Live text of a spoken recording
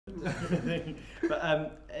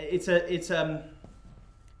But it's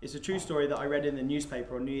a true story that I read in the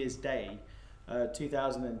newspaper on New Year's Day,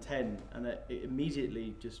 2010, and it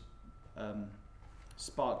immediately just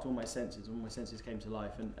sparked all my senses. All my senses came to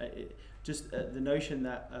life, and the notion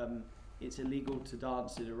that it's illegal to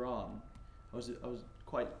dance in Iran, I was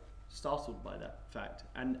quite startled by that fact,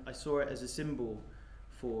 and I saw it as a symbol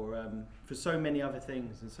for so many other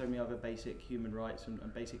things and so many other basic human rights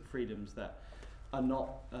and basic freedoms that are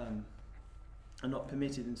not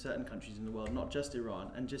permitted in certain countries in the world, not just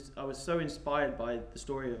Iran. And I was so inspired by the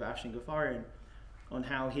story of Afshin Ghaffarian on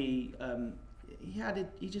how he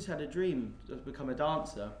just had a dream to become a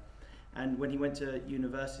dancer, and when he went to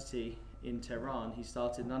university in Tehran, he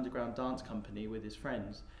started an underground dance company with his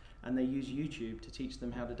friends, and they used YouTube to teach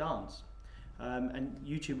them how to dance. And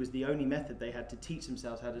YouTube was the only method they had to teach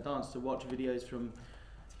themselves how to dance, to watch videos from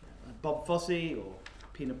Bob Fosse or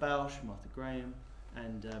Pina Bausch, Martha Graham,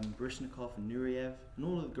 and Baryshnikov and Nureyev, and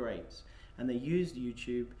all of the greats. And they used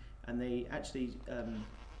YouTube, and they actually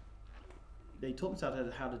they taught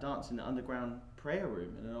themselves how to dance in an underground prayer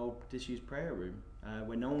room, in an old disused prayer room,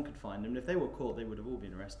 where no one could find them. And if they were caught, they would have all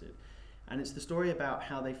been arrested. And it's the story about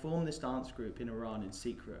how they formed this dance group in Iran in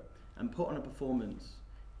secret and put on a performance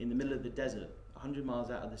in the middle of the desert, 100 miles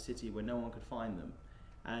out of the city where no one could find them.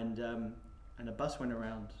 And a bus went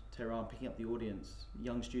around Tehran picking up the audience,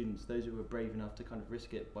 young students, those who were brave enough to kind of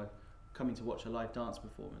risk it by coming to watch a live dance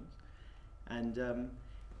performance.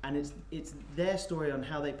 And it's their story on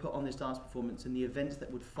how they put on this dance performance and the events that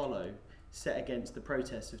would follow, set against the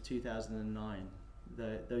protests of 2009,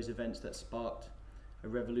 those events that sparked a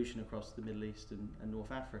revolution across the Middle East and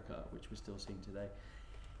North Africa, which we're still seeing today.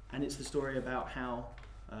 And it's the story about how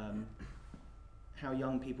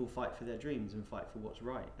young people fight for their dreams and fight for what's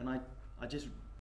right. And I just